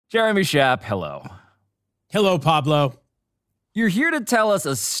Jeremy Schaap, hello. Hello, Pablo. You're here to tell us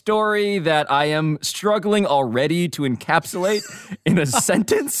a story that I am struggling already to encapsulate in a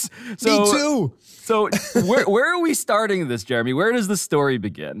sentence. Me too. So where are we starting this, Jeremy? Where does the story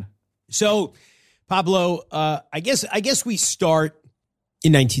begin? So, Pablo, I guess we start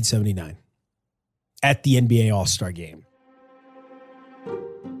in 1979 at the NBA All-Star Game.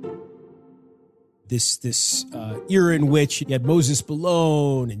 This era in which you had Moses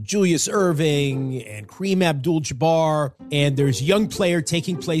Malone and Julius Erving and Kareem Abdul-Jabbar, and there's a young player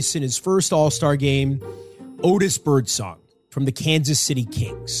taking place in his first All-Star Game, Otis Birdsong from the Kansas City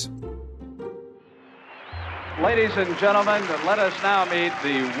Kings. Ladies and gentlemen, let us now meet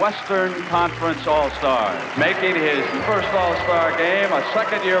the Western Conference All-Stars. Making his first All-Star Game, a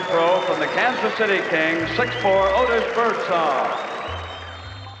second-year pro from the Kansas City Kings, 6'4", Otis Birdsong.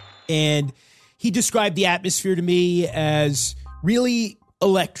 And he described the atmosphere to me as really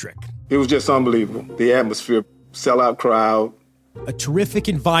electric. It was just unbelievable. The atmosphere, sellout crowd. A terrific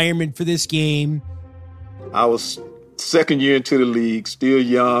environment for this game. I was second year into the league, still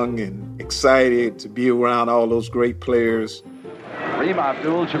young and excited to be around all those great players. Kareem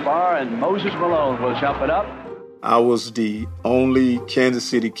Abdul-Jabbar and Moses Malone will jump it up. I was the only Kansas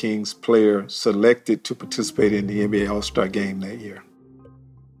City Kings player selected to participate in the NBA All-Star Game that year.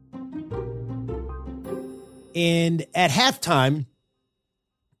 And at halftime,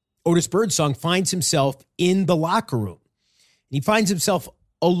 Otis Birdsong finds himself in the locker room. He finds himself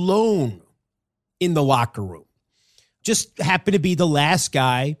alone in the locker room. Just happened to be the last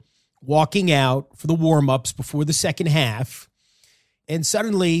guy walking out for the warm-ups before the second half. And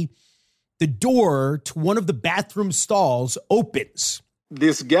suddenly, the door to one of the bathroom stalls opens.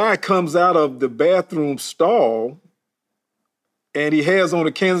 This guy comes out of the bathroom stall, and he has on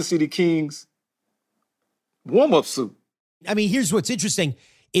a Kansas City Kings warm-up suit. I mean, here's what's interesting.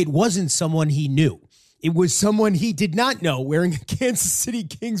 It wasn't someone he knew. It was someone he did not know wearing a Kansas City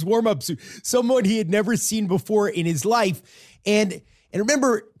Kings warm-up suit, someone he had never seen before in his life. And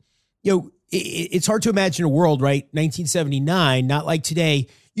remember, it's hard to imagine a world, right? 1979, not like today.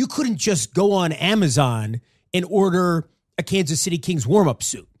 You couldn't just go on Amazon and order a Kansas City Kings warm-up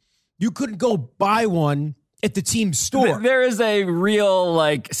suit. You couldn't go buy one at the team store. There is a real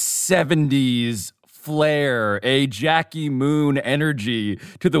 70s flair, a Jackie Moon energy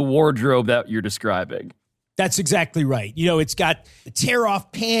to the wardrobe that you're describing. That's exactly right. It's got the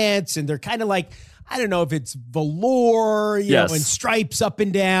tear-off pants, and they're kind of like, I don't know if it's velour, yes, and stripes up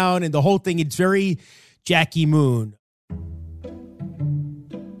and down, and the whole thing. It's very Jackie Moon.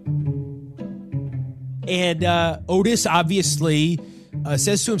 And Otis obviously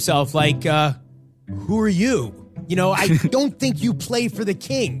says to himself, who are you? I don't think you play for the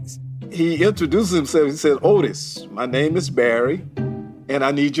Kings. He introduced himself. He said, Otis, my name is Barry, and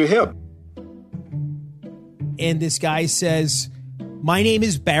I need your help. And this guy says, my name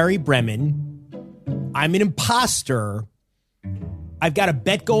is Barry Bremen. I'm an imposter. I've got a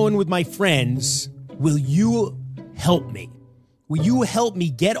bet going with my friends. Will you help me? Will you help me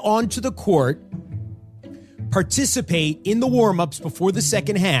get onto the court, participate in the warm-ups before the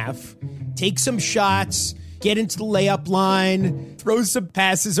second half, take some shots, get into the layup line, throw some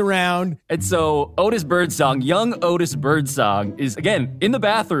passes around. And so Otis Birdsong, young Otis Birdsong, is, again, in the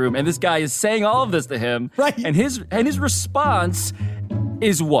bathroom, and this guy is saying all of this to him. Right. And his response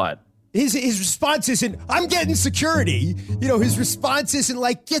is what? His response isn't, I'm getting security. His response isn't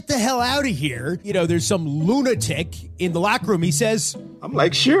like, get the hell out of here. There's some lunatic in the locker room. He says, I'm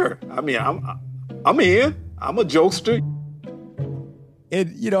like, sure. I mean, I'm in. I'm a jokester.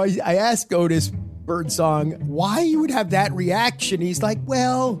 And, I asked Otis Birdsong why you would have that reaction. He's like,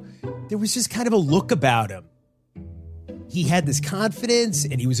 well, there was just kind of a look about him. He had this confidence,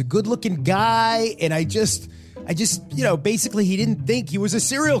 and he was a good-looking guy, and I just, basically he didn't think he was a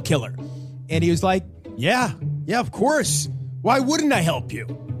serial killer. And he was like, yeah, of course. Why wouldn't I help you?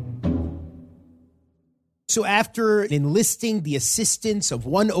 So after enlisting the assistance of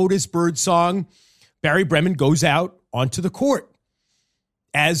one Otis Birdsong, Barry Bremen goes out onto the court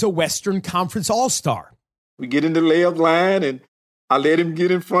as a Western Conference All-Star. We get in the layup line, and I let him get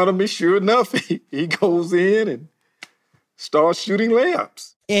in front of me. Sure enough, he goes in and starts shooting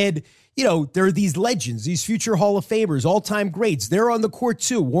layups. And, there are these legends, these future Hall of Famers, all-time greats. They're on the court,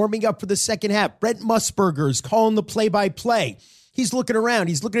 too, warming up for the second half. Brent Musburger is calling the play-by-play. He's looking around.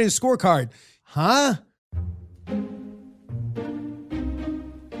 He's looking at his scorecard. Huh?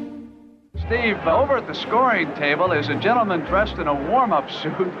 Steve, over at the scoring table is a gentleman dressed in a warm-up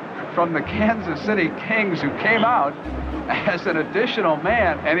suit from the Kansas City Kings who came out as an additional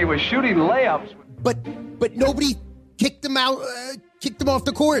man, and he was shooting layups. But nobody kicked him out kicked him off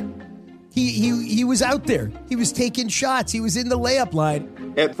the court. He was out there. He was taking shots. He was in the layup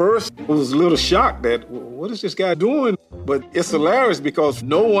line. At first, I was a little shocked that, what is this guy doing? But it's hilarious because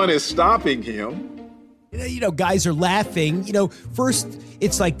no one is stopping him. You know, guys are laughing. You know, first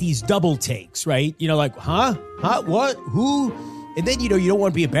it's like these double takes, right? You know, like, huh? What? Who? And then, you know, you don't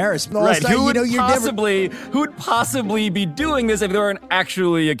want to be embarrassed. Right. Who would possibly be doing this if they weren't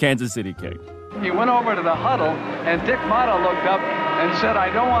actually a Kansas City King? He went over to the huddle, and Dick Motta looked up and said,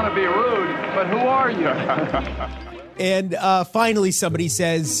 I don't want to be rude, but who are you? And finally somebody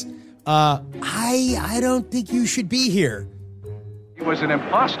says, I don't think you should be here. He was an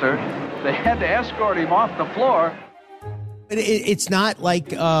imposter. They had to escort him off the floor. It's not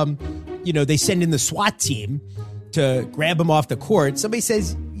like, you know, they send in the SWAT team to grab him off the court. Somebody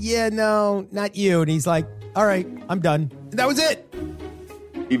says, yeah, no, not you. And he's like, all right, I'm done. And that was it.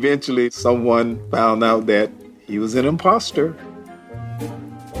 Eventually, someone found out that he was an imposter.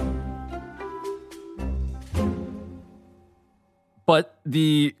 But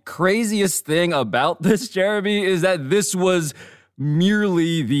the craziest thing about this, Jeremy, is that this was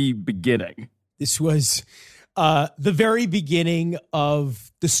merely the beginning. This was the very beginning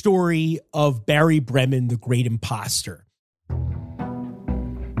of the story of Barry Bremen, the great imposter.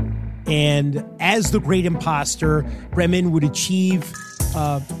 And as the great imposter, Bremen would achieve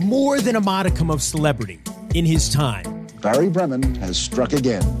more than a modicum of celebrity in his time. Barry Bremen has struck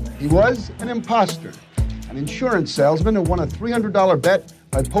again. He was an imposter, an insurance salesman who won a $300 bet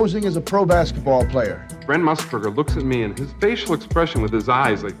by posing as a pro basketball player. Brent Musburger looks at me, and his facial expression with his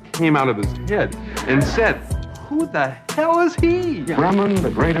eyes like came out of his head and said, who the hell is he? Bremen, the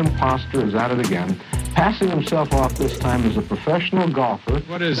great imposter, is at it again, passing himself off this time as a professional golfer.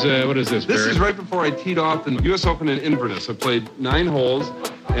 What is this, This is right before I teed off the U.S. Open in Inverness. I played 9 holes,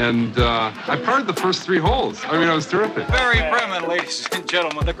 and I parred the first 3 holes. I mean, I was terrific. Barry Bremen, ladies and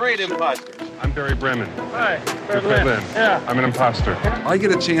gentlemen, the great imposter. I'm Barry Bremen. Hi, Barry Bremen. Yeah. I'm an imposter. I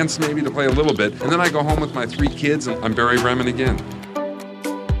get a chance maybe to play a little bit, and then I go home with my 3 kids, and I'm Barry Bremen again.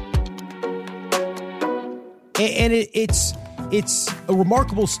 And it's a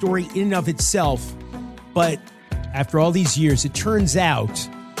remarkable story in and of itself. But after all these years, it turns out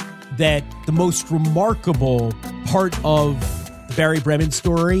that the most remarkable part of the Barry Bremen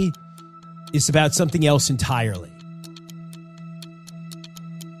story is about something else entirely.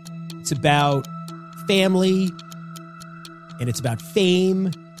 It's about family, and it's about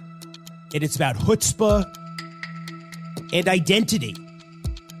fame, and it's about chutzpah and identity.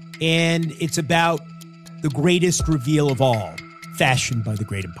 And it's about the greatest reveal of all, fashioned by the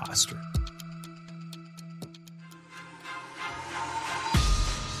great imposter.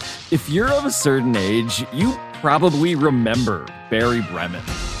 If you're of a certain age, you probably remember Barry Bremen,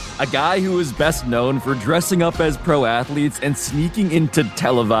 a guy who is best known for dressing up as pro athletes and sneaking into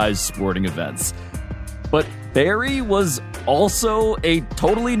televised sporting events. But Barry was also a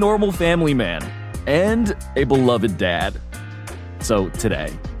totally normal family man and a beloved dad. So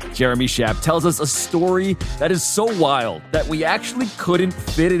today, Jeremy Schaap tells us a story that is so wild that we actually couldn't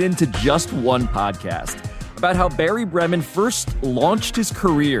fit it into just one podcast, about how Barry Bremen first launched his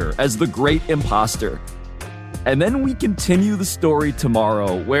career as the great imposter. And then we continue the story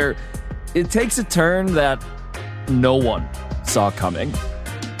tomorrow, where it takes a turn that no one saw coming.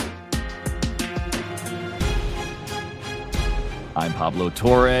 I'm Pablo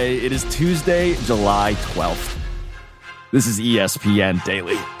Torre. It is Tuesday, July 12th. This is ESPN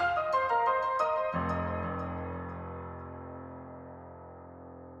Daily.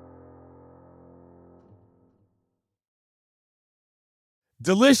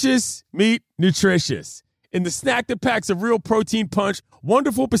 Delicious, meat, nutritious. In the snack that packs a real protein punch,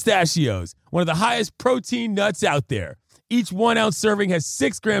 Wonderful Pistachios, one of the highest protein nuts out there. Each 1 ounce serving has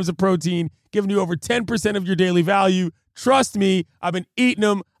 6 grams of protein, giving you over 10% of your daily value. Trust me, I've been eating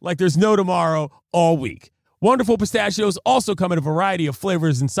them like there's no tomorrow all week. Wonderful Pistachios also come in a variety of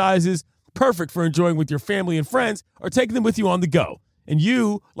flavors and sizes, perfect for enjoying with your family and friends or taking them with you on the go. And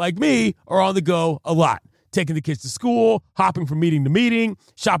you, like me, are on the go a lot. Taking the kids to school, hopping from meeting to meeting,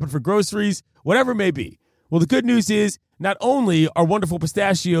 shopping for groceries, whatever it may be. Well, the good news is not only are Wonderful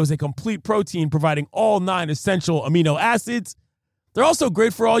Pistachios a complete protein providing all 9 essential amino acids, they're also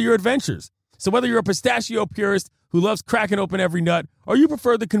great for all your adventures. So whether you're a pistachio purist who loves cracking open every nut or you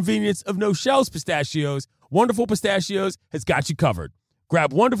prefer the convenience of no-shells pistachios, Wonderful Pistachios has got you covered.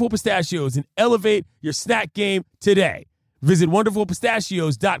 Grab Wonderful Pistachios and elevate your snack game today. Visit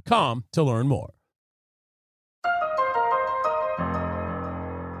WonderfulPistachios.com to learn more.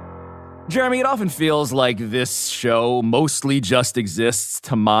 Jeremy, it often feels like this show mostly just exists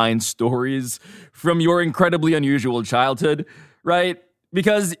to mine stories from your incredibly unusual childhood. right?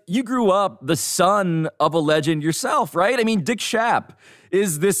 Because you grew up the son of a legend yourself, right? I mean, Dick Schaap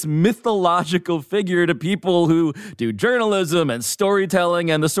is this mythological figure to people who do journalism and storytelling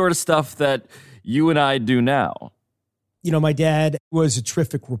and the sort of stuff that you and I do now. You know, my dad was a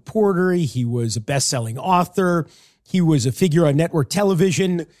terrific reporter. He was a best-selling author. He was a figure on network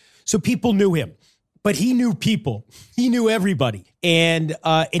television. So people knew him. But he knew people. He knew everybody. And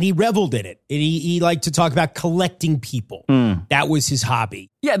he reveled in it. And he liked to talk about collecting people. That was his hobby.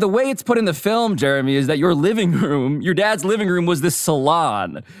 Yeah, the way it's put in the film, Jeremy, is that your living room, your dad's living room, was this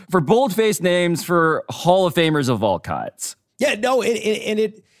salon for bold-faced names for Hall of Famers of all kinds. Yeah, no,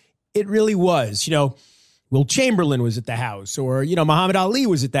 it really was. You know, Will Chamberlain was at the house, or, you know, Muhammad Ali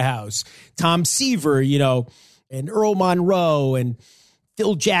was at the house, Tom Seaver, you know, and Earl Monroe and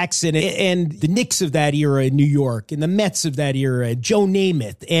Phil Jackson and the Knicks of that era in New York and the Mets of that era, Joe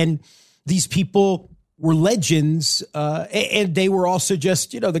Namath. And these people were legends. And they were also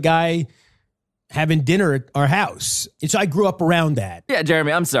just, you know, the guy having dinner at our house. And so I grew up around that. Yeah,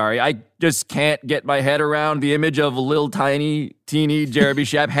 Jeremy, I'm sorry. I just can't get my head around the image of a little tiny, teeny Jeremy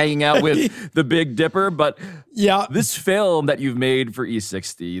Schaap hanging out with the Big Dipper. But yeah, this film that you've made for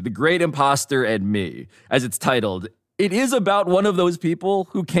E60, The Great Imposter and Me, as it's titled, it is about one of those people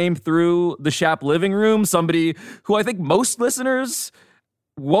who came through the Schaap living room, somebody who I think most listeners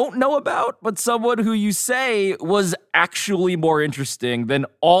won't know about, but someone who you say was actually more interesting than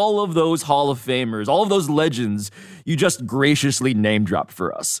all of those Hall of Famers, all of those legends you just graciously name dropped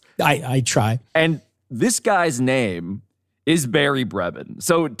for us. I try. And this guy's name is Barry Bremen.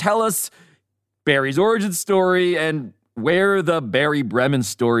 So tell us Barry's origin story and where the Barry Bremen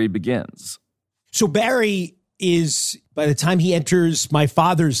story begins. So Barry is, by the time he enters my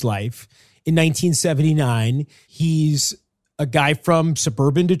father's life in 1979, he's a guy from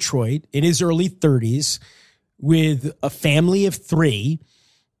suburban Detroit in his early 30s with a family of three,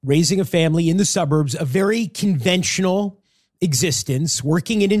 raising a family in the suburbs, a very conventional existence,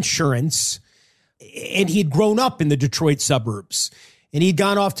 working in insurance. And he had grown up in the Detroit suburbs, and he'd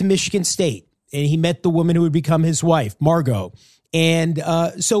gone off to Michigan State, and he met the woman who would become his wife, Margot. And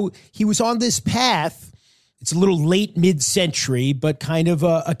so he was on this path. It's a little late mid-century, but kind of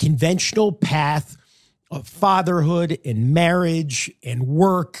a conventional path of fatherhood and marriage and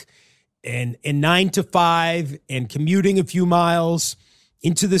work and 9 to 5 and commuting a few miles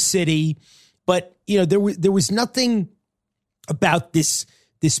into the city. But, you know, there was nothing about this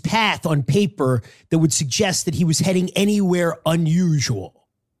path on paper that would suggest that he was heading anywhere unusual.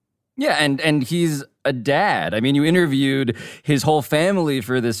 Yeah, and he's a dad. I mean, you interviewed his whole family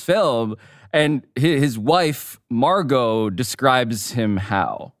for this film, and his wife, Margot, describes him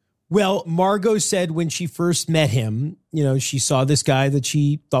how? Well, Margot said when she first met him, you know, she saw this guy that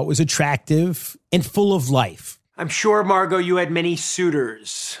she thought was attractive and full of life. I'm sure, Margot, you had many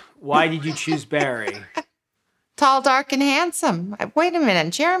suitors. Why did you choose Barry? Tall, dark, and handsome. Wait a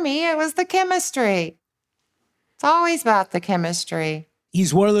minute, Jeremy, it was the chemistry. It's always about the chemistry.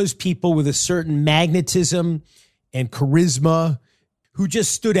 He's one of those people with a certain magnetism and charisma who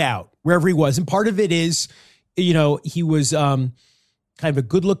just stood out wherever he was. And part of it is, you know, he was kind of a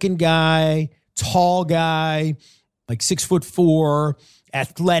good-looking guy, tall guy, like 6'4",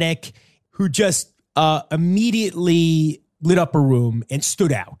 athletic, who just immediately lit up a room and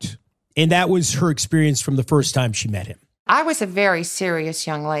stood out. And that was her experience from the first time she met him. I was a very serious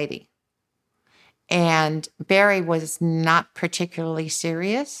young lady. And Barry was not particularly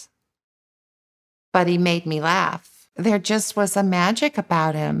serious, but he made me laugh. There just was a magic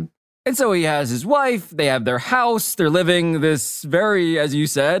about him. And so he has his wife, they have their house, they're living this very, as you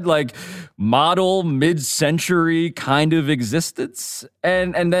said, like model mid-century kind of existence.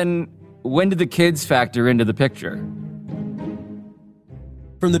 And then when did the kids factor into the picture?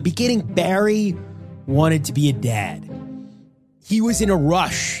 From the beginning, Barry wanted to be a dad. He was in a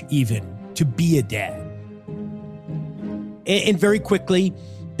rush even to be a dad. And very quickly,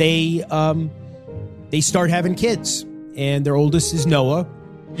 they start having kids. And their oldest is Noah.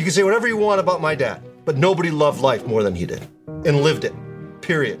 You can say whatever you want about my dad, but nobody loved life more than he did and lived it,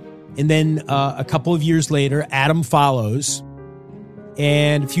 period. And then a couple of years later, Adam follows.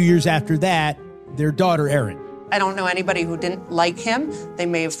 And a few years after that, their daughter, Erin. I don't know anybody who didn't like him. They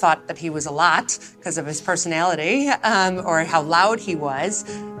may have thought that he was a lot because of his personality or how loud he was,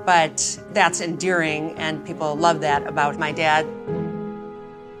 but that's endearing, and people love that about my dad.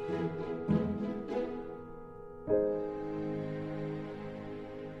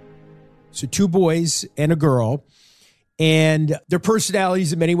 So 2 boys and a girl, and their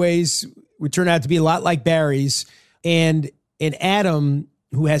personalities in many ways would turn out to be a lot like Barry's. And Adam,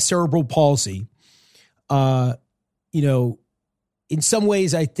 who has cerebral palsy, you know, in some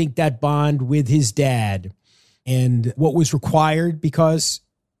ways, I think that bond with his dad and what was required because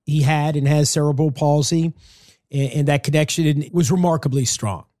he had and has cerebral palsy and that connection was remarkably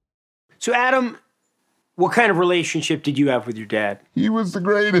strong. So, Adam, what kind of relationship did you have with your dad? He was the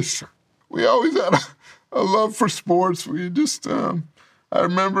greatest. We always had a love for sports. We just, I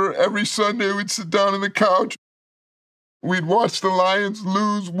remember every Sunday we'd sit down on the couch. We'd watch the Lions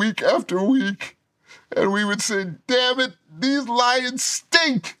lose week after week. And we would say, damn it, these Lions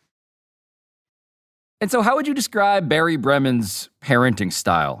stink. And so how would you describe Barry Bremen's parenting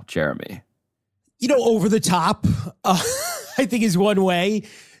style, Jeremy? Over the top, I think is one way.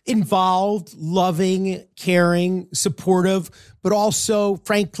 Involved, loving, caring, supportive, but also,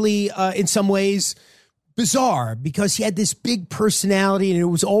 frankly, in some ways, bizarre because he had this big personality and it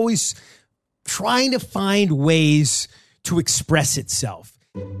was always trying to find ways to express itself.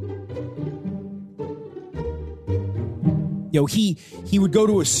 He would go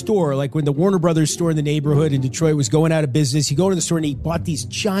to a store, like when the Warner Brothers store in the neighborhood in Detroit was going out of business. He'd go to the store and he bought these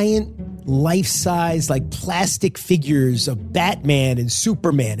giant life-size, like plastic figures of Batman and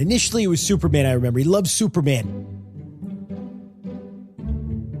Superman. Initially, it was Superman, I remember. He loved Superman.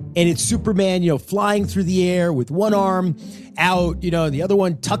 And it's Superman, flying through the air with one arm out, the other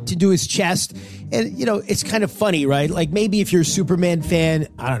one tucked into his chest. And, it's kind of funny, right? Like maybe if you're a Superman fan,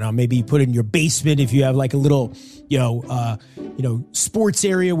 I don't know, maybe you put it in your basement if you have like a little, sports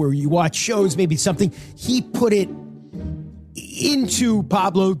area where you watch shows, maybe something. He put it into,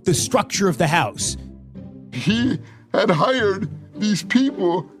 Pablo, the structure of the house. He had hired these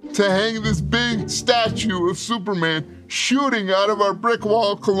people to hang this big statue of Superman shooting out of our brick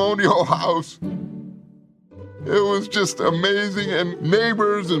wall colonial house. It was just amazing, and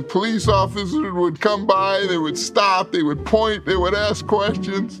neighbors and police officers would come by, they would stop, they would point, they would ask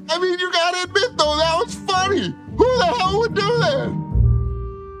questions. I mean, you gotta admit though, that was funny. Who the hell would do that?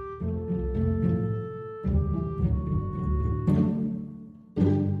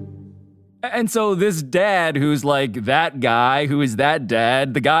 And so this dad who's like that guy, who is that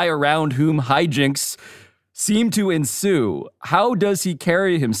dad, the guy around whom hijinks seem to ensue, how does he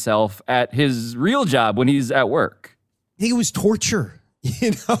carry himself at his real job when he's at work? I think it was torture.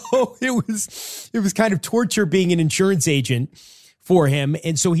 It was kind of torture being an insurance agent for him.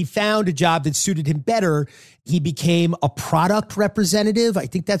 And so he found a job that suited him better. He became a product representative. I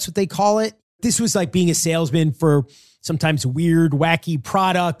think that's what they call it. This was like being a salesman for sometimes weird, wacky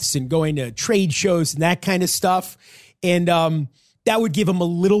products and going to trade shows and that kind of stuff. And that would give him a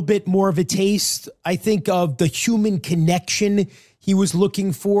little bit more of a taste, I think, of the human connection he was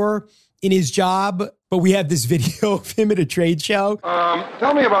looking for in his job. But we have this video of him at a trade show.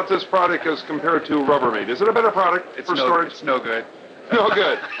 Tell me about this product as compared to Rubbermaid. Is it a better product for storage? It's no good. No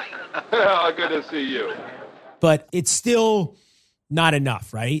good. Well, good to see you. But it's still not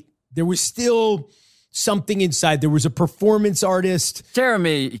enough, right? There was still something inside. There was a performance artist.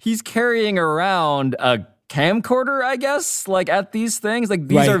 Jeremy, he's carrying around a camcorder, I guess, like at these things. Like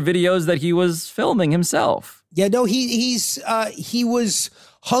these are videos that he was filming himself. Yeah, no, he was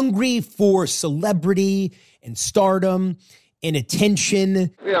hungry for celebrity and stardom and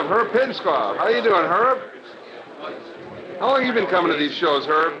attention. We have Herb Pinskoff. How you doing, Herb? How long have you been coming to these shows,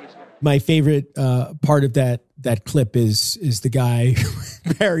 Herb? My favorite part of that clip is the guy,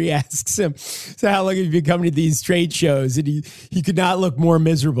 Barry asks him, so how long have you been coming to these trade shows? And he could not look more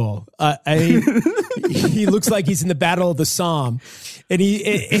miserable. He looks like he's in the Battle of the Somme. And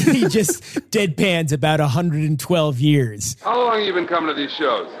he just deadpans about 112 years. How long have you been coming to these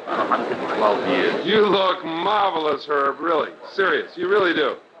shows? 112 years. You look marvelous, Herb, really. Serious, you really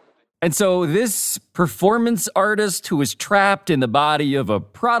do. And so this performance artist who is trapped in the body of a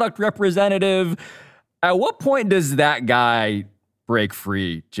product representative, at what point does that guy break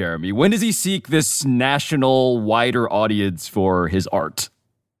free, Jeremy? When does he seek this national, wider audience for his art?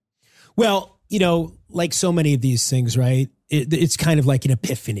 Well, like so many of these things, right? It's kind of like an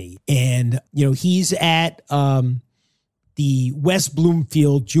epiphany. And, he's at the West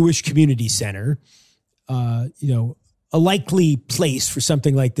Bloomfield Jewish Community Center, a likely place for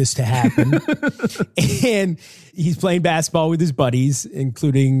something like this to happen. And he's playing basketball with his buddies,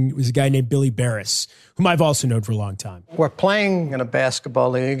 including was a guy named Billy Barris, whom I've also known for a long time. We're playing in a basketball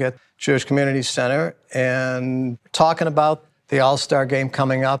league at Jewish Community Center and talking about the All-Star game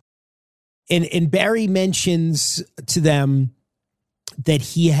coming up. And Barry mentions to them that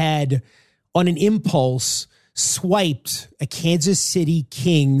he had, on an impulse, swiped a Kansas City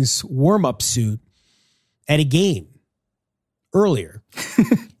Kings warm-up suit at a game earlier.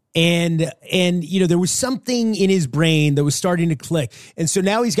 And there was something in his brain that was starting to click. And so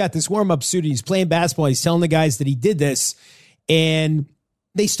now he's got this warm-up suit and he's playing basketball. He's telling the guys that he did this. And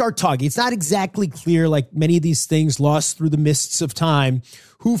they start talking. It's not exactly clear, like many of these things lost through the mists of time,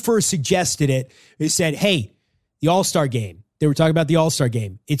 who first suggested it. They said, hey, the All-Star game. They were talking about the All-Star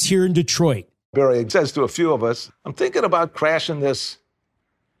game. It's here in Detroit. Barry says to a few of us, I'm thinking about crashing this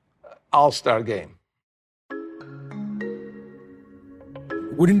All-Star game.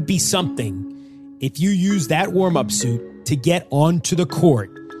 Wouldn't it be something if you use that warm-up suit to get onto the court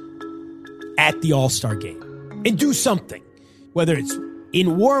at the All-Star game and do something, whether it's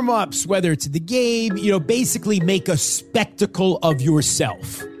in warm-ups, whether it's in the game, basically make a spectacle of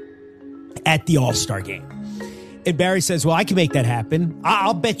yourself at the All-Star game. And Barry says, well, I can make that happen.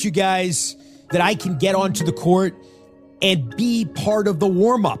 I'll bet you guys that I can get onto the court and be part of the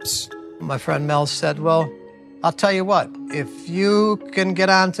warm-ups. My friend Mel said, well, I'll tell you what, if you can get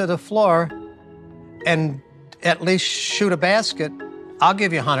onto the floor and at least shoot a basket, I'll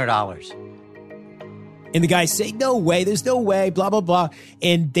give you $100. And the guys say, no way, there's no way, blah, blah, blah.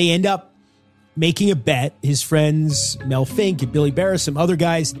 And they end up making a bet. His friends, Mel Fink and Billy Barris, some other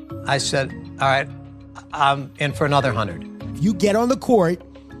guys. I said, all right, I'm in for another 100. If you get on the court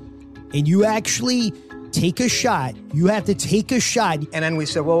and you actually take a shot, you have to take a shot. And then we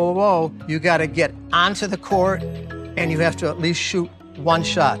said, whoa, you got to get onto the court and you have to at least shoot one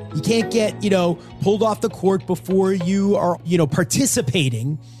shot. You can't get, pulled off the court before you are,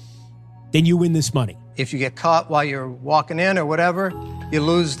 participating. Then you win this money. If you get caught while you're walking in or whatever, you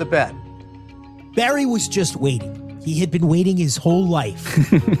lose the bet. Barry was just waiting. He had been waiting his whole life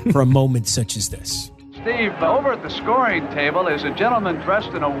for a moment such as this. Steve, over at the scoring table is a gentleman dressed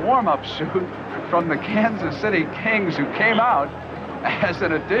in a warm-up suit from the Kansas City Kings who came out as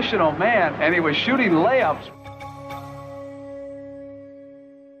an additional man, and he was shooting layups.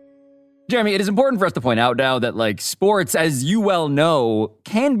 Jeremy, it is important for us to point out now that, sports, as you well know,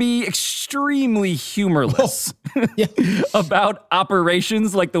 can be extremely humorless about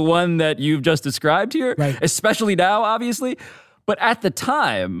operations like the one that you've just described here, right. Especially now, obviously. But at the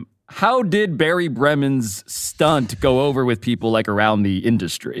time, how did Barry Bremen's stunt go over with people around the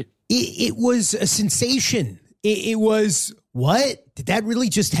industry? It was a sensation. It was, what? Did that really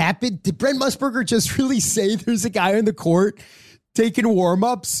just happen? Did Brent Musburger just really say there's a guy on the court taking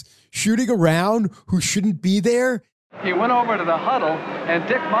warm-ups, shooting around who shouldn't be there? He went over to the huddle, and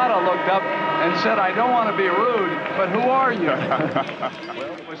Dick Motta looked up and said, I don't want to be rude, but who are you?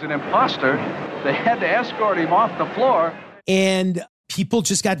 Well, it was an imposter. They had to escort him off the floor. And people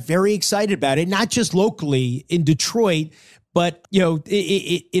just got very excited about it, not just locally in Detroit, but,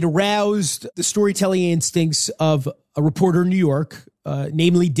 it aroused the storytelling instincts of a reporter in New York,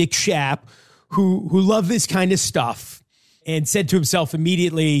 namely Dick Schaap, who loved this kind of stuff and said to himself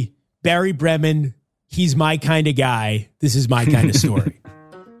immediately, Barry Bremen, he's my kind of guy. This is my kind of story.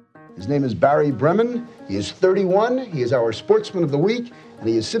 His name is Barry Bremen. He is 31. He is our Sportsman of the Week, and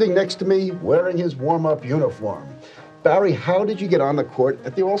he is sitting next to me wearing his warm-up uniform. Barry, how did you get on the court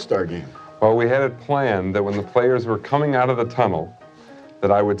at the All-Star game? Well, we had it planned that when the players were coming out of the tunnel,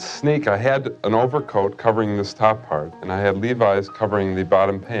 that I would sneak. I had an overcoat covering this top part, and I had Levi's covering the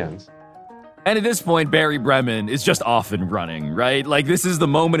bottom pants. And at this point, Barry Bremen is just off and running, right? This is the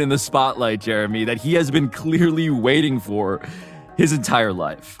moment in the spotlight, Jeremy, that he has been clearly waiting for his entire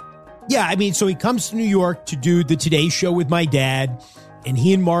life. Yeah, so he comes to New York to do the Today Show with my dad, and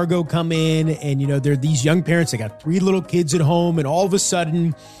he and Margot come in, and, they're these young parents. They got 3 little kids at home, and all of a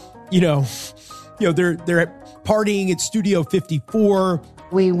sudden, they're partying at Studio 54.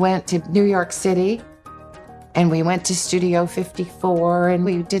 We went to New York City, and we went to Studio 54, and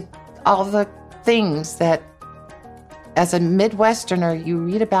we did all the things that, as a Midwesterner, you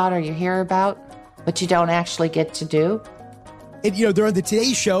read about or you hear about, but you don't actually get to do. And, they're on the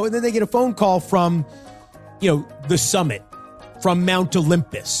Today Show, and then they get a phone call from, the summit, from Mount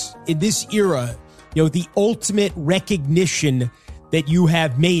Olympus. In this era, the ultimate recognition that you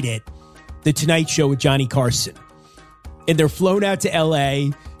have made it, The Tonight Show with Johnny Carson. And they're flown out to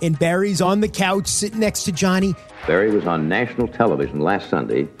L.A., and Barry's on the couch sitting next to Johnny. Barry was on national television last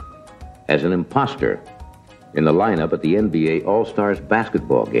Sunday as an imposter in the lineup at the NBA All-Stars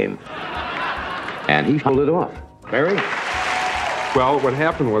basketball game. And he pulled it off. Barry? Well, what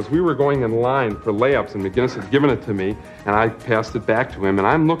happened was we were going in line for layups, and McGinnis had given it to me, and I passed it back to him, and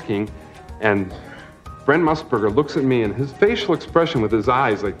I'm looking, and Brent Musburger looks at me, and his facial expression with his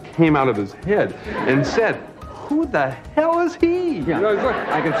eyes came out of his head and said, who the hell is he? Yeah,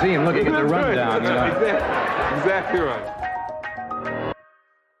 I can see him looking at the rundown. Exactly right.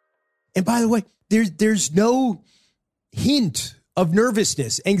 And by the way, there's no hint of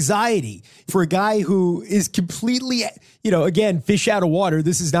nervousness, anxiety for a guy who is completely, again, fish out of water.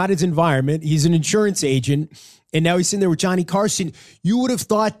 This is not his environment. He's an insurance agent. And now he's sitting there with Johnny Carson. You would have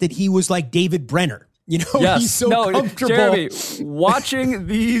thought that he was like David Brenner. Yes. He's so comfortable. Jeremy, watching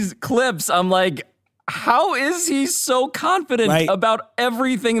these clips, I'm like, how is he so confident about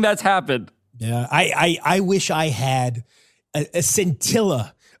everything that's happened? Yeah, I wish I had a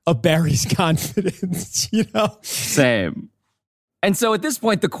scintilla of Barry's confidence, Same. And so at this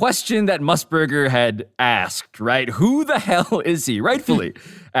point, the question that Musburger had asked, right? Who the hell is he? Rightfully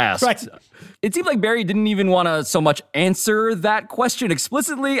asked. Right. It seemed like Barry didn't even want to so much answer that question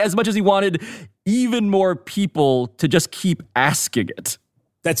explicitly as much as he wanted even more people to just keep asking it.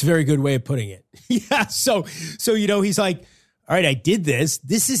 That's a very good way of putting it. Yeah. So he's like, all right, I did this.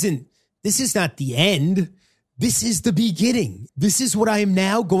 This is not the end. This is the beginning. This is what I am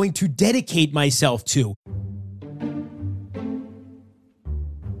now going to dedicate myself to.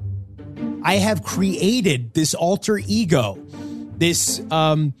 I have created this alter ego, this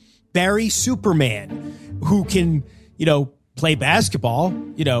Barry Superman who can, play basketball,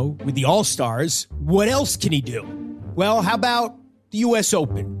 with the All-Stars. What else can he do? Well, how about the U.S.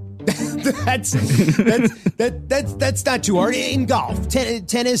 Open? that's not too hard. In golf,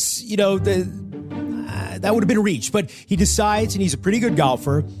 tennis, that would have been a reach. But he decides, and he's a pretty good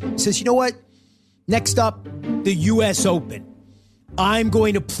golfer, says, you know what? Next up, the U.S. Open. I'm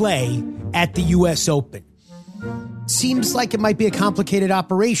going to play at the U.S. Open. Seems like it might be a complicated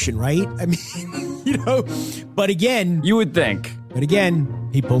operation, right? I mean, but again... You would think. But again,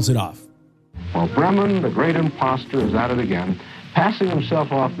 he pulls it off. Well, Bremen, the great imposter, is at it again, passing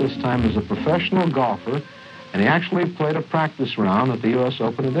himself off this time as a professional golfer, and he actually played a practice round at the U.S.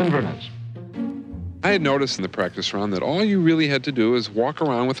 Open at Inverness. I had noticed in the practice round that all you really had to do is walk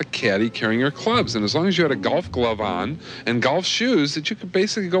around with a caddy carrying your clubs. And as long as you had a golf glove on and golf shoes, that you could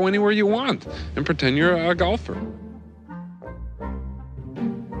basically go anywhere you want and pretend you're a golfer.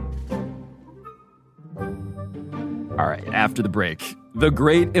 All right, after the break, the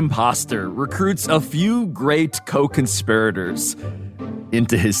great imposter recruits a few great co-conspirators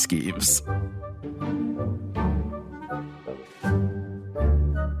into his schemes.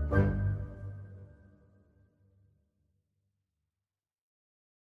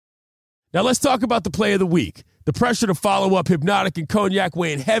 Now let's talk about the play of the week. The pressure to follow up Hypnotic and Cognac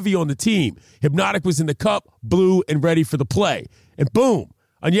weighing heavy on the team. Hypnotic was in the cup, blue, and ready for the play. And boom,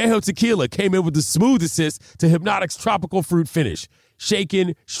 Añejo Tequila came in with the smooth assist to Hypnotic's tropical fruit finish.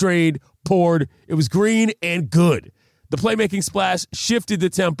 Shaken, strained, poured. It was green and good. The playmaking splash shifted the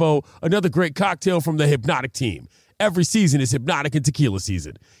tempo. Another great cocktail from the Hypnotic team. Every season is Hypnotic and Tequila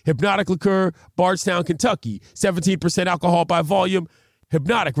season. Hypnotic Liqueur, Bardstown, Kentucky. 17% alcohol by volume.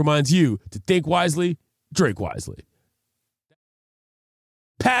 Hypnotic reminds you to think wisely, drink wisely.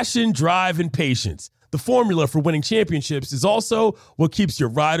 Passion, drive, and patience. The formula for winning championships is also what keeps your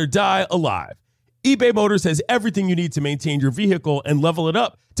ride or die alive. eBay Motors has everything you need to maintain your vehicle and level it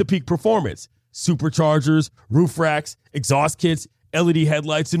up to peak performance. Superchargers, roof racks, exhaust kits, LED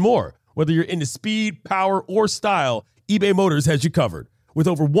headlights, and more. Whether you're into speed, power, or style, eBay Motors has you covered. With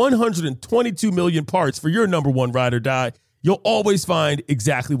over 122 million parts for your number one ride or die, you'll always find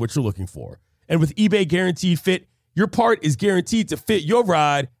exactly what you're looking for. And with eBay Guaranteed Fit, your part is guaranteed to fit your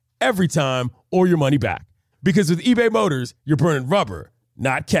ride every time or your money back. Because with eBay Motors, you're burning rubber,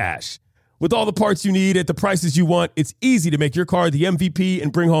 not cash. With all the parts you need at the prices you want, it's easy to make your car the MVP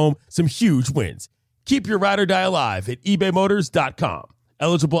and bring home some huge wins. Keep your ride or die alive at ebaymotors.com.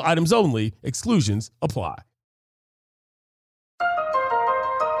 Eligible items only. Exclusions apply.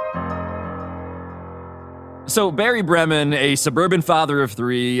 So Barry Bremen, a suburban father of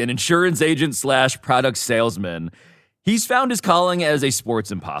three, an insurance agent / product salesman, he's found his calling as a sports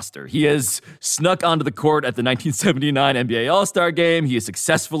imposter. He has snuck onto the court at the 1979 NBA All-Star Game. He has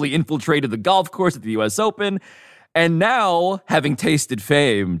successfully infiltrated the golf course at the U.S. Open. And now, having tasted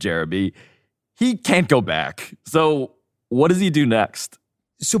fame, Jeremy, he can't go back. So what does he do next?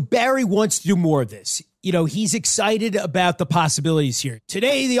 So Barry wants to do more of this. He's excited about the possibilities here.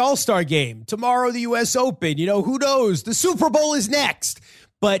 Today, the All-Star Game. Tomorrow, the U.S. Open. Who knows? The Super Bowl is next.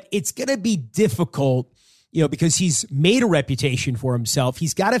 But it's going to be difficult, because he's made a reputation for himself.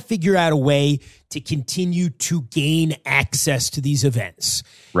 He's got to figure out a way to continue to gain access to these events.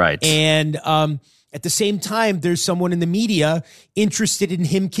 Right. And at the same time, there's someone in the media interested in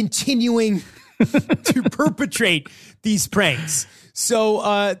him continuing to perpetrate these pranks.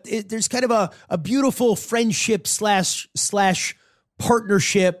 So there's kind of a beautiful friendship slash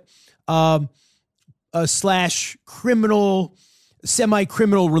partnership slash criminal,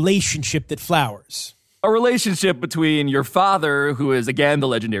 semi-criminal relationship that flowers. a relationship between your father, who is, again, the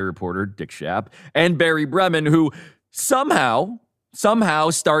legendary reporter, Dick Schaap, and Barry Bremen, who somehow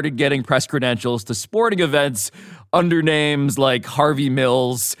started getting press credentials to sporting events under names like Harvey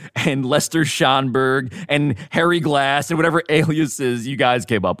Mills and Lester Schonberg and Harry Glass and whatever aliases you guys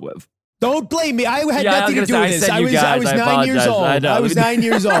came up with. Don't blame me. I had nothing to do with this. I was 9 years old. I was 9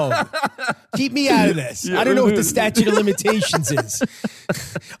 years old. Keep me out of this. I don't know what the statute of limitations is.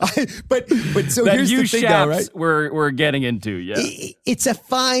 But so that here's the thing, though, right? We're getting into, yeah. It's a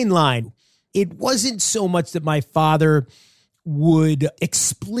fine line. It wasn't so much that my father would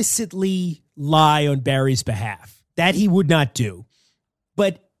explicitly lie on Barry's behalf. That he would not do.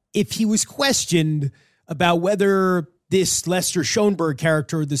 But if he was questioned about whether this Lester Schonberg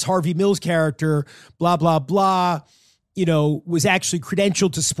character, this Harvey Mills character, blah, blah, blah, was actually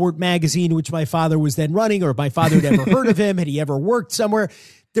credentialed to Sport Magazine, which my father was then running, or my father had ever heard of him, had he ever worked somewhere,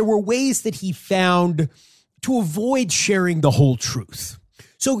 there were ways that he found to avoid sharing the whole truth.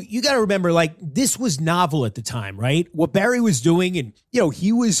 So you got to remember, this was novel at the time, right? What Barry was doing, and,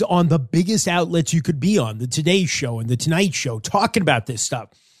 he was on the biggest outlets you could be on, the Today Show and the Tonight Show, talking about this stuff.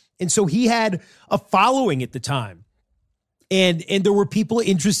 And so he had a following at the time. And there were people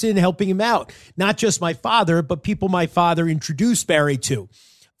interested in helping him out. Not just my father, but people my father introduced Barry to.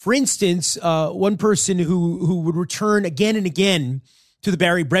 For instance, one person who would return again and again to the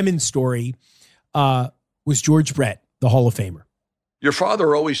Barry Bremen story was George Brett, the Hall of Famer. Your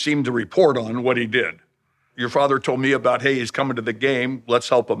father always seemed to report on what he did. Your father told me about, hey, he's coming to the game, let's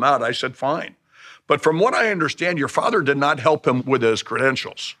help him out. I said, fine. But from what I understand, your father did not help him with his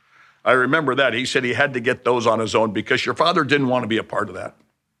credentials. I remember that. He said he had to get those on his own because your father didn't want to be a part of that.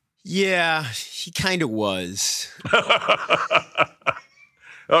 Yeah, he kind of was.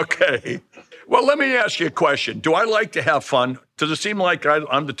 Okay. Well, let me ask you a question. Do I like to have fun? Does it seem like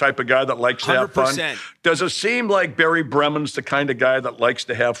I'm the type of guy that likes to have fun? 100%. Does it seem like Barry Bremen's the kind of guy that likes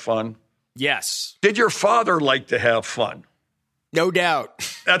to have fun? Yes. Did your father like to have fun? No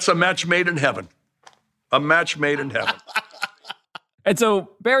doubt. That's a match made in heaven. A match made in heaven. And so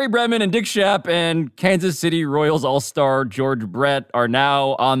Barry Bremen and Dick Schaap and Kansas City Royals all-star George Brett are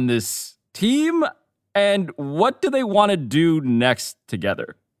now on this team. And what do they want to do next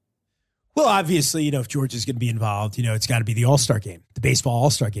together? Well, obviously, if George is going to be involved, it's got to be the All-Star game, the baseball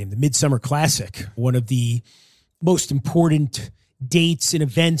All-Star game, the Midsummer Classic, one of the most important dates and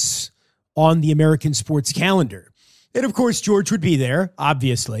events on the American sports calendar. And of course, George would be there,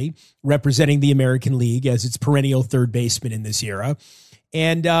 obviously, representing the American League as its perennial third baseman in this era.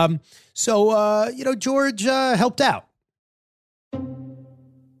 And George helped out.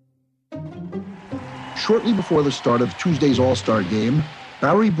 Shortly before the start of Tuesday's All-Star game,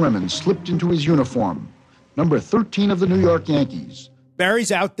 Barry Bremen slipped into his uniform, number 13 of the New York Yankees.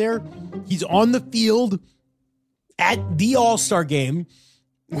 Barry's out there. He's on the field at the All-Star game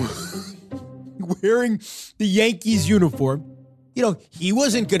wearing the Yankees uniform. He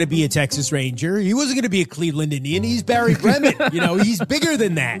wasn't going to be a Texas Ranger. He wasn't going to be a Cleveland Indian. He's Barry Bremen. He's bigger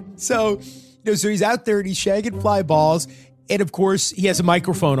than that. So he's out there and he's shagging fly balls. And of course, he has a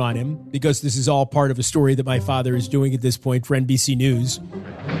microphone on him because this is all part of a story that my father is doing at this point for NBC News.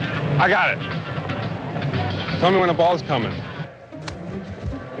 I got it. Tell me when the ball's coming.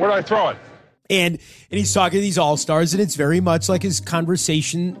 Where do I throw it? And he's talking to these all-stars, and it's very much like his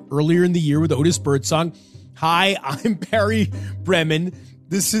conversation earlier in the year with Otis Birdsong. Hi, I'm Barry Bremen.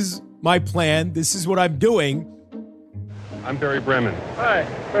 This is my plan. This is what I'm doing. I'm Barry Bremen. Hi,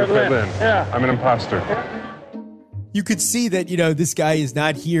 Fred Lynn. Yeah. I'm an imposter. You could see that, this guy is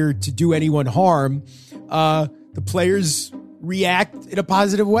not here to do anyone harm. The players react in a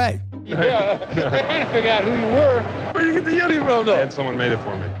positive way. Yeah, they're trying to figure out who you were. Where did you get the uniform, though? And someone made it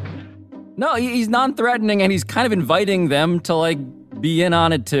for me. No, he's non-threatening, and he's kind of inviting them to, be in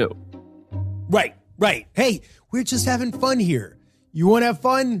on it, too. Right. Hey, we're just having fun here. You want to have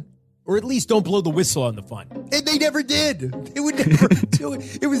fun? Or at least don't blow the whistle on the fun. And they never did. They would never do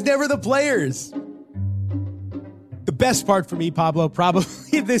it. It was never the players. The best part for me, Pablo,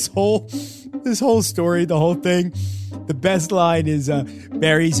 probably this whole story, the whole thing, the best line is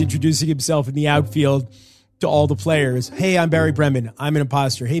Barry's introducing himself in the outfield to all the players. Hey, I'm Barry Bremen. I'm an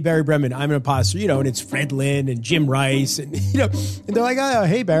imposter. Hey, Barry Bremen. I'm an imposter. And it's Fred Lynn and Jim Rice. And, and they're like, oh,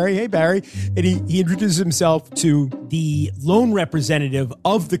 hey, Barry. Hey, Barry. And he introduces himself to the lone representative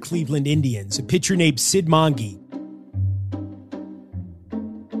of the Cleveland Indians, a pitcher named Sid Monge.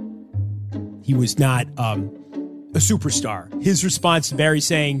 He was not a superstar. His response to Barry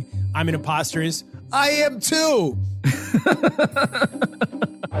saying, I'm an imposter is, I am too.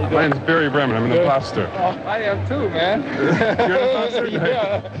 My name's Barry Bremen. I'm an imposter. Oh, I am too, man. You're an imposter?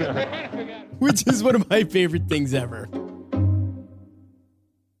 Yeah. Which is one of my favorite things ever.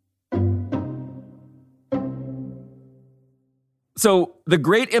 So the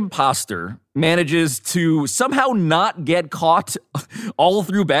great imposter manages to somehow not get caught all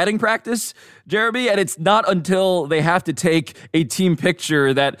through batting practice, Jeremy, and it's not until they have to take a team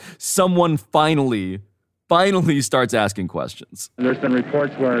picture that someone finally starts asking questions. There's been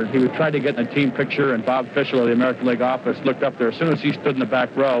reports where he would try to get in a team picture, and Bob Fischel of the American League office looked up there as soon as he stood in the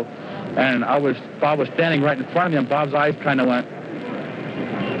back row, and Bob was standing right in front of me, and Bob's eyes kind of went,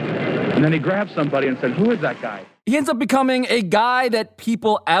 and then he grabbed somebody and said, "Who is that guy?" He ends up becoming a guy that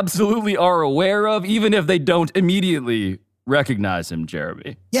people absolutely are aware of, even if they don't immediately recognize him,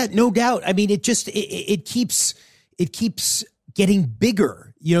 Jeremy. Yeah, no doubt. I mean, it keeps getting bigger.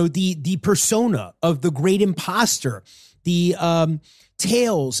 You know, the persona of the great imposter, the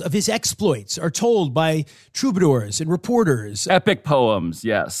tales of his exploits are told by troubadours and reporters. Epic poems,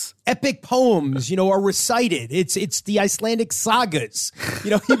 yes. Epic poems, you know, are recited. It's the Icelandic sagas.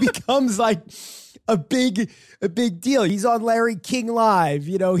 You know, he becomes like a big deal. He's on Larry King Live.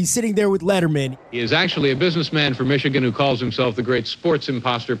 You know, he's sitting there with Letterman. He is actually a businessman from Michigan who calls himself the great sports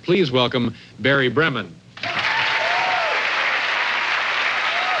imposter. Please welcome Barry Bremen.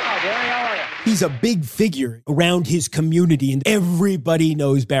 He's a big figure around his community, and everybody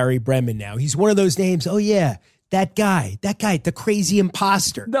knows Barry Bremen now. He's one of those names. Oh, yeah, that guy, the crazy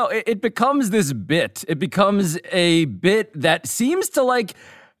imposter. No, it becomes this bit. It becomes a bit that seems to, like,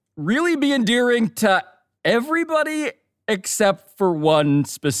 really be endearing to everybody except for one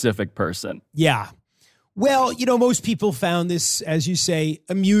specific person. Yeah. Well, you know, most people found this, as you say,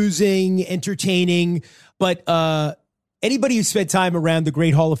 amusing, entertaining, but anybody who spent time around the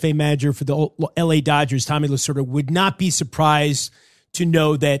great Hall of Fame manager for the LA Dodgers, Tommy Lasorda, would not be surprised to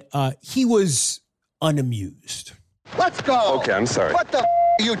know that he was unamused. Let's go. Okay, I'm sorry. What the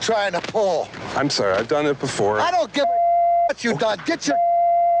are you trying to pull? I'm sorry. I've done it before. I don't give a what you've done. Get your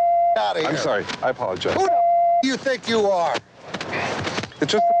out of here. I'm sorry. I apologize. Who the do you think you are?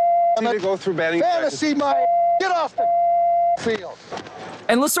 It's just to go through batting fantasy, my get off the field.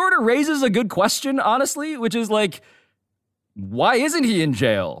 And Lasorda raises a good question, honestly, which is like, why isn't he in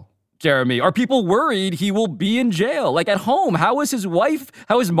jail, Jeremy? Are people worried he will be in jail? Like at home, how is his wife?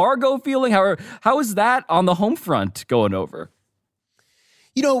 How is Margot feeling? How is that on the home front going over?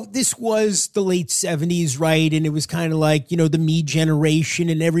 You know, this was the late 70s, right? And it was kind of like, you know, the me generation,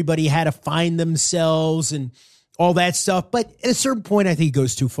 and everybody had to find themselves and all that stuff. But at a certain point, I think it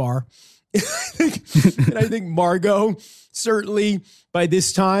goes too far. And I think Margot, certainly by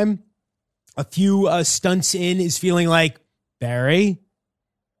this time, a few stunts in, is feeling like, Barry,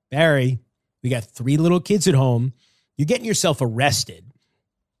 we got 3 little kids at home. You're getting yourself arrested.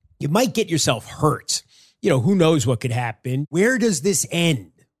 You might get yourself hurt. You know, who knows what could happen? Where does this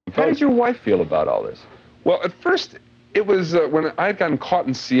end? How does your wife feel about all this? Well, at first, it was when I had gotten caught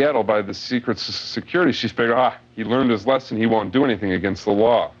in Seattle by the Secret Security, she figured, he learned his lesson. He won't do anything against the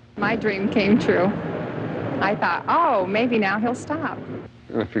law. My dream came true. I thought, maybe now he'll stop.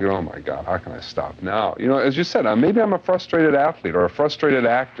 And I figured, oh, my God, how can I stop now? You know, as you said, maybe I'm a frustrated athlete or a frustrated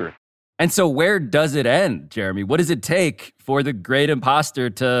actor. And so where does it end, Jeremy? What does it take for the great imposter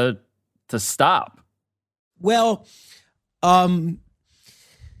to stop? Well, one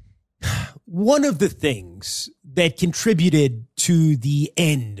of the things that contributed to the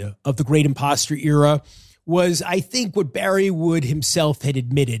end of the great imposter era was, I think, what Barry Wood himself had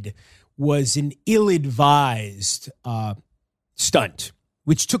admitted was an ill-advised stunt,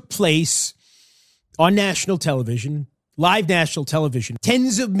 which took place on national television, live national television,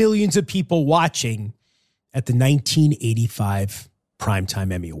 tens of millions of people watching at the 1985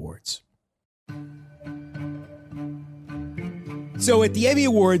 Primetime Emmy Awards. So at the Emmy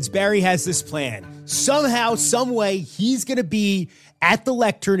Awards, Barry has this plan. Somehow, some way, he's going to be at the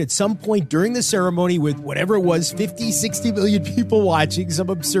lectern at some point during the ceremony with whatever it was, 50, 60 million people watching,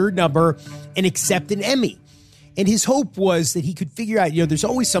 some absurd number, and accept an Emmy. And his hope was that he could figure out, there's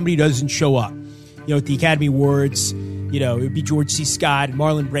always somebody who doesn't show up. At the Academy Awards, it would be George C. Scott and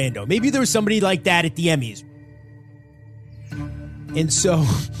Marlon Brando. Maybe there was somebody like that at the Emmys. And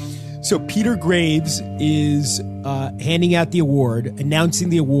so Peter Graves is handing out the award, announcing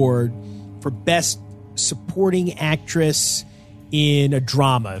the award for Best Supporting Actress in a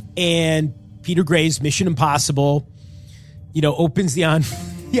Drama. And Peter Graves, Mission Impossible, opens the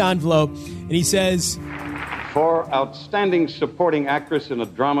envelope and he says, for Outstanding Supporting Actress in a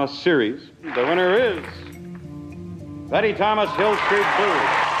Drama Series, the winner is Betty Thomas, Hill Street Blues.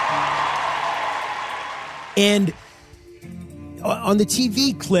 And On the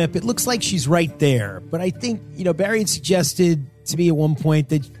TV clip, it looks like she's right there. But I think, Barry had suggested to me at one point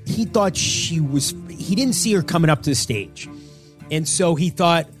that he thought he didn't see her coming up to the stage. And so he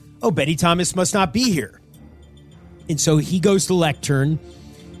thought, oh, Betty Thomas must not be here. And so he goes to the lectern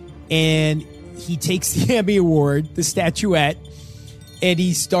and he takes the Emmy Award, the statuette, and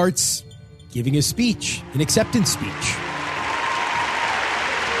he starts giving a speech, an acceptance speech.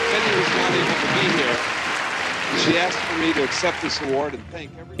 Betty was not able to be here. She asked for me to accept this award and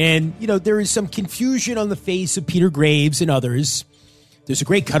thank everyone. And, there is some confusion on the face of Peter Graves and others. There's a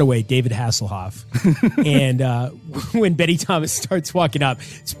great cutaway, David Hasselhoff. And when Betty Thomas starts walking up,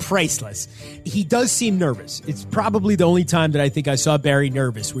 it's priceless. He does seem nervous. It's probably the only time that I think I saw Barry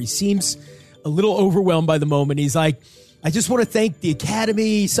nervous, where he seems a little overwhelmed by the moment. He's like, I just want to thank the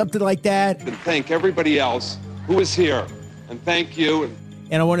Academy, something like that. And thank everybody else who is here. And thank you.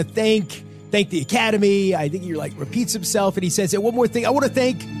 And I want to thank the Academy. I think he repeats himself, and he says, one more thing. I want to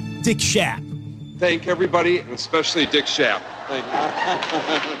thank Dick Schaap. Thank everybody, and especially Dick Schaap. Thank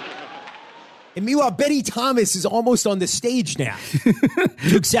you. And meanwhile, Betty Thomas is almost on the stage now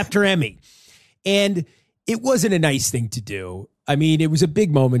to accept her Emmy. And it wasn't a nice thing to do. I mean, it was a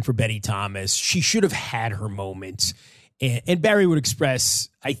big moment for Betty Thomas. She should have had her moment. And Barry would express,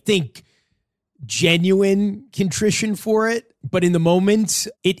 I think, genuine contrition for it. But in the moment,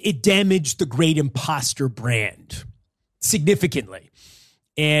 it damaged the Great Imposter brand significantly.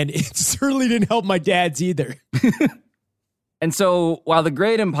 And it certainly didn't help my dad's either. And so while the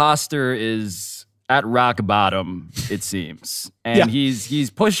Great Imposter is at rock bottom, it seems, and he's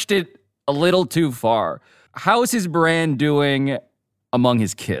pushed it a little too far, how is his brand doing among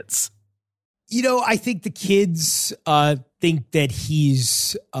his kids? I think the kids think that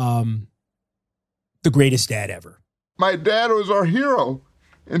he's the greatest dad ever. My dad was our hero,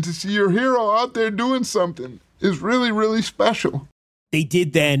 and to see your hero out there doing something is really, really special. They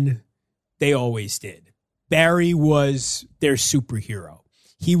did then. They always did. Barry was their superhero.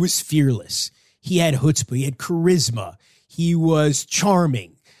 He was fearless. He had chutzpah. He had charisma. He was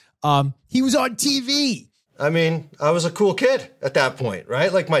charming. He was on TV. I mean, I was a cool kid at that point,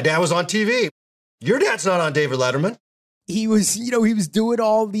 right? Like, my dad was on TV. Your dad's not on David Letterman. He was, he was doing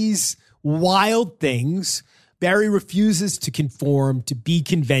all these wild things. Barry refuses to conform, to be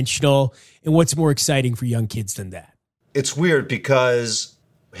conventional. And what's more exciting for young kids than that? It's weird because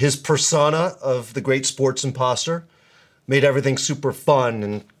his persona of the great sports imposter made everything super fun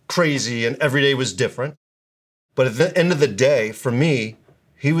and crazy, and every day was different. But at the end of the day, for me,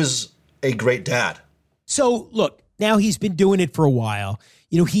 he was a great dad. So, look, now he's been doing it for a while.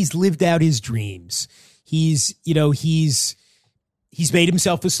 He's lived out his dreams. He's made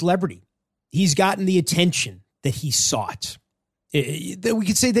himself a celebrity. He's gotten the attention that he sought. That we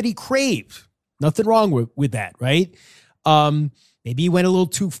could say that he craved. Nothing wrong with that, right? Maybe he went a little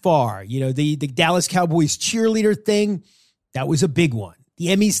too far. The Dallas Cowboys cheerleader thing, that was a big one. The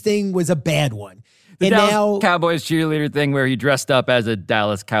Emmys thing was a bad one. The Dallas Cowboys cheerleader thing where he dressed up as a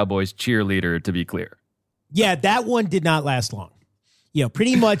Dallas Cowboys cheerleader, to be clear. Yeah, that one did not last long.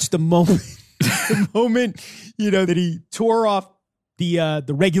 Pretty much the moment that he tore off the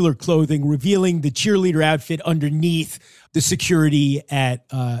regular clothing, revealing the cheerleader outfit underneath, the security at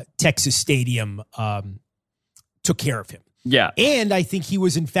Texas Stadium took care of him. Yeah. And I think he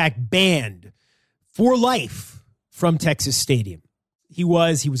was, in fact, banned for life from Texas Stadium. He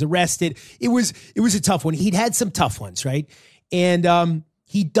was arrested. It was a tough one. He'd had some tough ones, right? And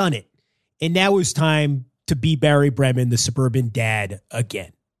he'd done it. And now it was time to be Barry Bremen, the suburban dad,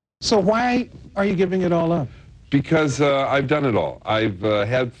 again. So why are you giving it all up? Because I've done it all. I've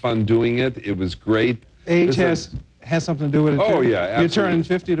had fun doing it. It was great. Age has something to do with it, Oh, too? yeah, absolutely. You're turning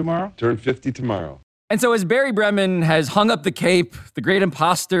 50 tomorrow? Turn 50 tomorrow. And so as Barry Bremen has hung up the cape, the Great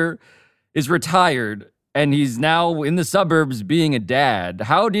Imposter is retired, and he's now in the suburbs being a dad.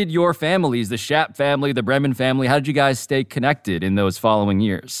 How did your families, the Schaap family, the Bremen family, how did you guys stay connected in those following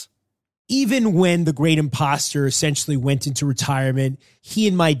years? Even when the Great Imposter essentially went into retirement, he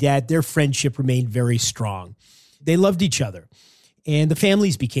and my dad, their friendship remained very strong. They loved each other, and the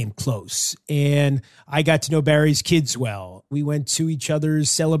families became close. And I got to know Barry's kids well. We went to each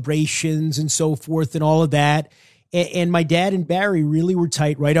other's celebrations and so forth and all of that. And my dad and Barry really were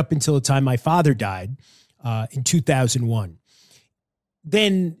tight right up until the time my father died in 2001.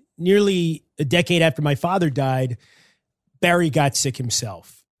 Then nearly a decade after my father died, Barry got sick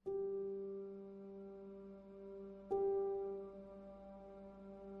himself.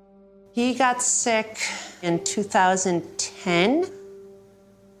 He got sick in 2010.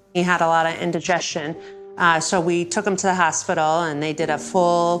 He had a lot of indigestion. So we took him to the hospital and they did a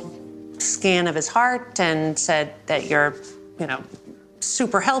full scan of his heart and said that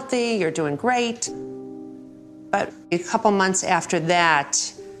super healthy, you're doing great. But a couple months after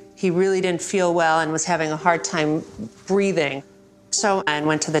that, he really didn't feel well and was having a hard time breathing. So I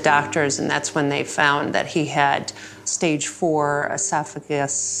went to the doctors, and that's when they found that he had stage 4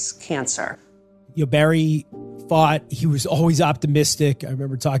 esophagus cancer. Barry fought. He was always optimistic. I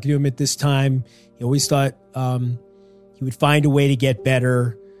remember talking to him at this time. He always thought he would find a way to get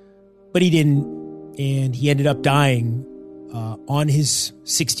better, but he didn't. And he ended up dying on his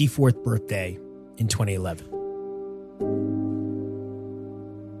 64th birthday in 2011.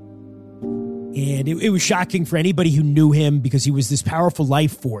 And it was shocking for anybody who knew him because he was this powerful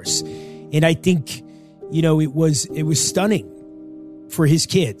life force. And I think, it was stunning for his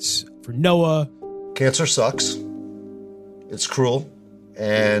kids, for Noah. Cancer sucks. It's cruel.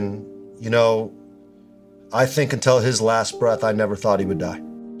 And, I think until his last breath, I never thought he would die.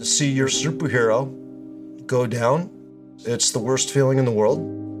 To see your superhero go down, it's the worst feeling in the world.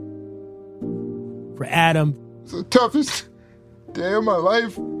 For Adam. It's the toughest day of my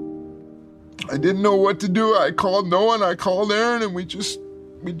life. I didn't know what to do. I called Noah and I called Aaron, and we just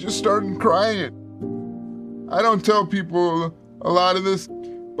started crying. I don't tell people a lot of this,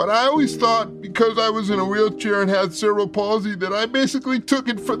 but I always thought because I was in a wheelchair and had cerebral palsy that I basically took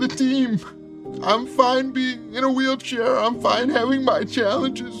it for the team. I'm fine being in a wheelchair. I'm fine having my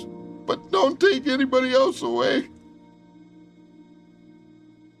challenges, but don't take anybody else away.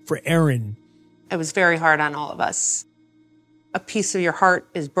 For Aaron. It was very hard on all of us. A piece of your heart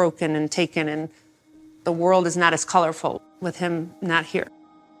is broken and taken, and the world is not as colorful with him not here.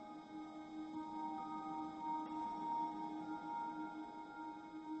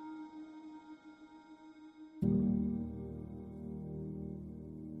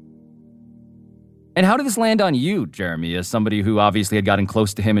 And how did this land on you, Jeremy, as somebody who obviously had gotten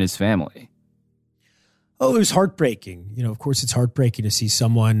close to him and his family? Oh, it was heartbreaking. Of course, it's heartbreaking to see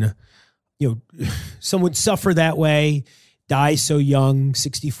someone, someone suffer that way, die so young.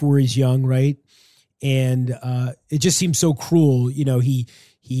 64 is young, right? And it just seems so cruel.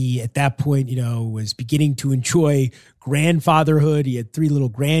 He at that point, was beginning to enjoy grandfatherhood. He had 3 little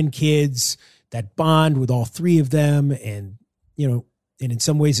grandkids, that bond with all 3 of them, and and in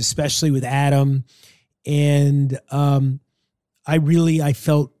some ways, especially with Adam. And I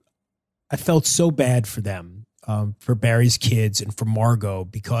felt so bad for them, for Barry's kids and for Margot,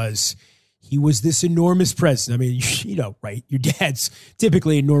 because he was this enormous presence. I mean, right? Your dad's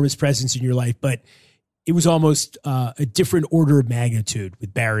typically an enormous presence in your life, but it was almost a different order of magnitude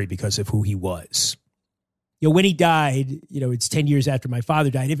with Barry because of who he was. When he died, it's 10 years after my father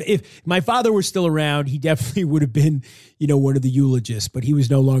died. If my father were still around, he definitely would have been, one of the eulogists, but he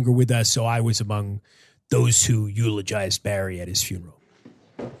was no longer with us. So I was among those who eulogized Barry at his funeral.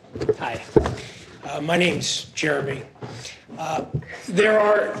 Hi, my name's Jeremy. There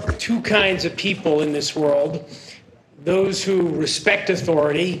are 2 kinds of people in this world: those who respect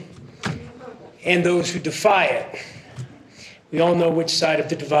authority and those who defy it. We all know which side of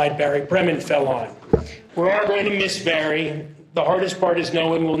the divide Barry Bremen fell on. We're all going to miss Barry. The hardest part is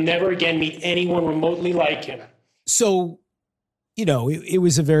knowing we'll never again meet anyone remotely like him. So, it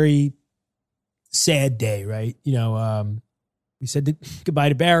was a very sad day, right? We said goodbye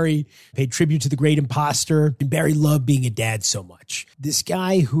to Barry, paid tribute to the great imposter, and Barry loved being a dad so much. This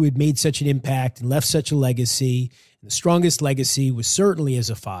guy who had made such an impact and left such a legacy, and the strongest legacy was certainly as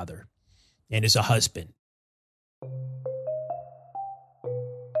a father and as a husband.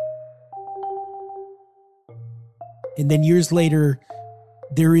 And then years later,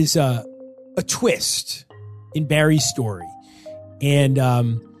 there is a twist in Barry's story. And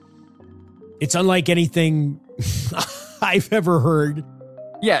it's unlike anything I've ever heard.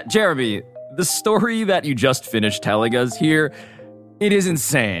 Yeah, Jeremy, the story that you just finished telling us here, it is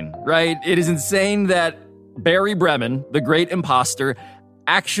insane, right? It is insane that Barry Bremen, the great imposter,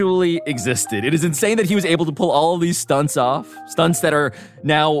 actually existed. It is insane that he was able to pull all of these stunts off, stunts that are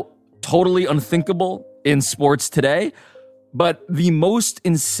now totally unthinkable in sports today. But the most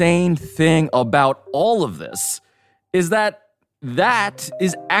insane thing about all of this is that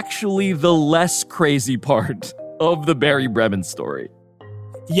is actually the less crazy part of the Barry Bremen story.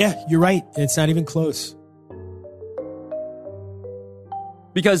 Yeah, you're right. It's not even close.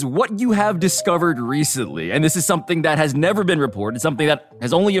 Because what you have discovered recently, and this is something that has never been reported, something that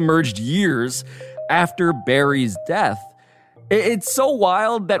has only emerged years after Barry's death, it's so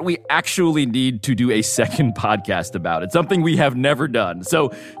wild that we actually need to do a second podcast about it, something we have never done.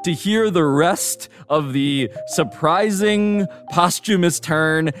 So to hear the rest of the surprising posthumous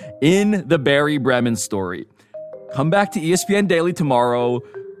turn in the Barry Bremen story, come back to ESPN Daily tomorrow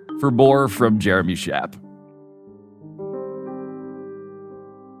for more from Jeremy Schaap.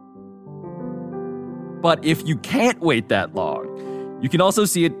 But if you can't wait that long, you can also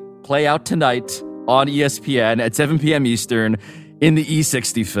see it play out tonight on ESPN at 7 p.m. Eastern in the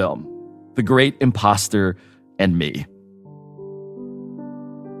E60 film, The Great Imposter and Me.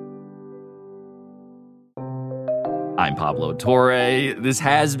 I'm Pablo Torre. This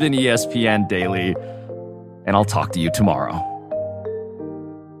has been ESPN Daily, and I'll talk to you tomorrow.